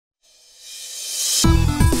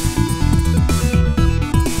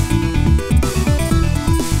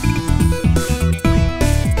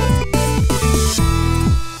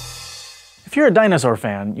If you're a dinosaur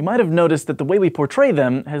fan, you might have noticed that the way we portray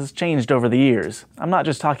them has changed over the years. I'm not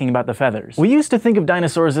just talking about the feathers. We used to think of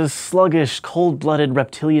dinosaurs as sluggish, cold-blooded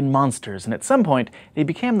reptilian monsters, and at some point, they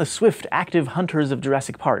became the swift, active hunters of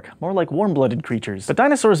Jurassic Park, more like warm-blooded creatures. But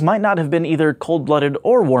dinosaurs might not have been either cold-blooded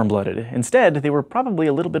or warm-blooded. Instead, they were probably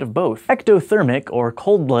a little bit of both. Ectothermic, or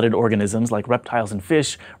cold-blooded organisms like reptiles and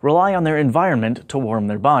fish, rely on their environment to warm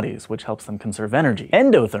their bodies, which helps them conserve energy.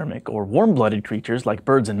 Endothermic, or warm-blooded creatures like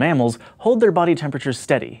birds and mammals, hold their body temperatures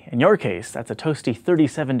steady. In your case, that's a toasty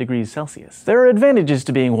 37 degrees Celsius. There are advantages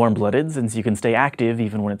to being warm-blooded, since you can stay active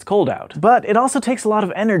even when it's cold out. But it also takes a lot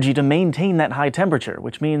of energy to maintain that high temperature,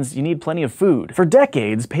 which means you need plenty of food. For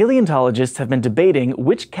decades, paleontologists have been debating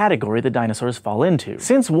which category the dinosaurs fall into.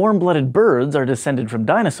 Since warm-blooded birds are descended from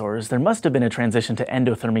dinosaurs, there must have been a transition to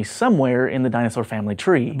endothermy somewhere in the dinosaur family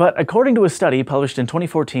tree. But according to a study published in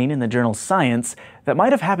 2014 in the journal Science, that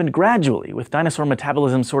might have happened gradually, with dinosaur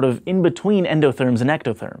metabolism sort of in between endotherms and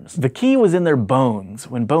ectotherms. The key was in their bones.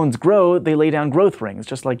 When bones grow, they lay down growth rings,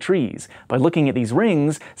 just like trees. By looking at these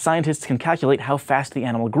rings, scientists can calculate how fast the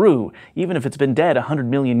animal grew, even if it's been dead 100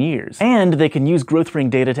 million years. And they can use growth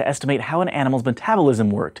ring data to estimate how an animal's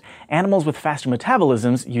metabolism worked. Animals with faster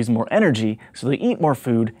metabolisms use more energy, so they eat more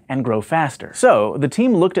food and grow faster. So, the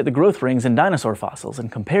team looked at the growth rings in dinosaur fossils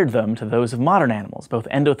and compared them to those of modern animals, both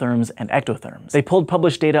endotherms and ectotherms. They pulled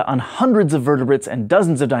published data on hundreds of vertebrates and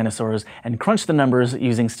dozens of dinosaurs and crunched the numbers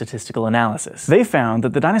using statistical analysis. They found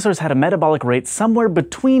that the dinosaurs had a metabolic rate somewhere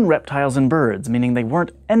between reptiles and birds, meaning they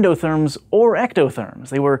weren't endotherms or ectotherms.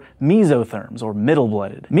 They were mesotherms, or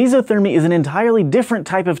middle-blooded. Mesothermy is an entirely different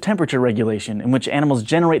type of temperature regulation in which animals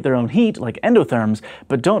generate their own heat, like endotherms,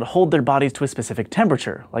 but don't hold their bodies to a specific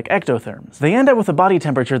temperature, like ectotherms. They end up with a body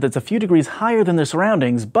temperature that's a few degrees higher than their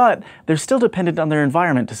surroundings, but they're still dependent on their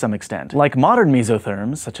environment to some extent. Like modern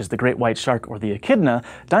mesotherms, such as the great white shark or the echidna,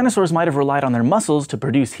 dinosaurs might have relied on their muscles to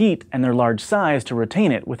produce heat and their large size to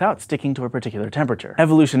retain it without sticking to a particular temperature.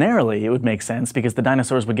 Evolutionarily, it would make sense because the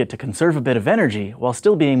dinosaurs would get to conserve a bit of energy while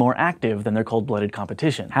still being more active than their cold-blooded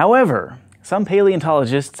competition. However, some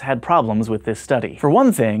paleontologists had problems with this study. For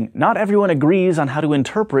one thing, not everyone agrees on how to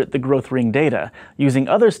interpret the growth ring data. Using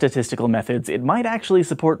other statistical methods, it might actually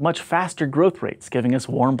support much faster growth rates, giving us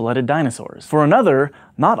warm-blooded dinosaurs. For another,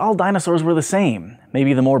 not all dinosaurs were the same.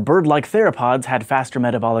 Maybe the more bird-like theropods had faster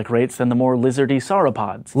metabolic rates than the more lizardy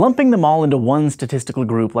sauropods. Lumping them all into one statistical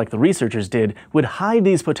group like the researchers did would hide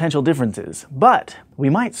these potential differences. But we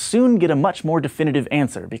might soon get a much more definitive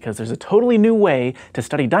answer because there's a totally new way to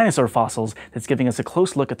study dinosaur fossils that's giving us a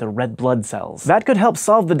close look at the red blood cells. That could help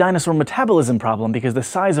solve the dinosaur metabolism problem because the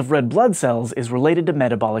size of red blood cells is related to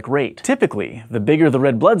metabolic rate. Typically, the bigger the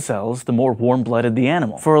red blood cells, the more warm-blooded the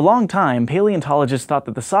animal. For a long time, paleontologists thought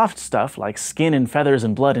that the soft stuff, like skin and feathers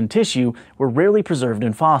and blood and tissue, were rarely preserved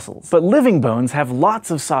in fossils. But living bones have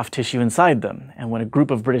lots of soft tissue inside them, and when a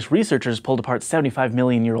group of British researchers pulled apart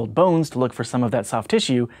 75-million-year-old bones to look for some of that soft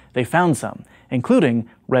tissue, they found some, including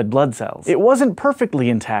red blood cells. It wasn't perfectly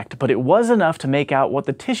intact, but it was enough to make out what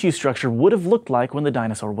the tissue structure would have looked like when the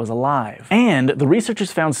dinosaur was alive. And the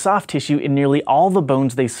researchers found soft tissue in nearly all the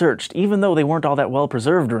bones they searched, even though they weren't all that well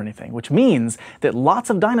preserved or anything, which means that lots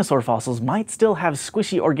of dinosaur fossils might still have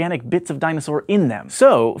squishy organic bits of dinosaur in them.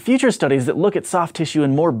 So, future studies that look at soft tissue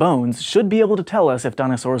and more bones should be able to tell us if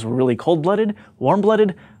dinosaurs were really cold-blooded,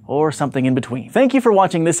 warm-blooded, or something in between. Thank you for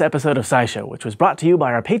watching this episode of SciShow, which was brought to you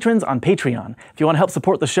by our patrons on Patreon. If you want to help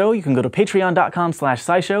support the show, you can go to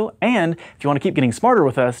patreon.com/SciShow, and if you want to keep getting smarter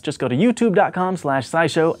with us, just go to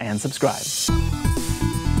youtube.com/SciShow and subscribe.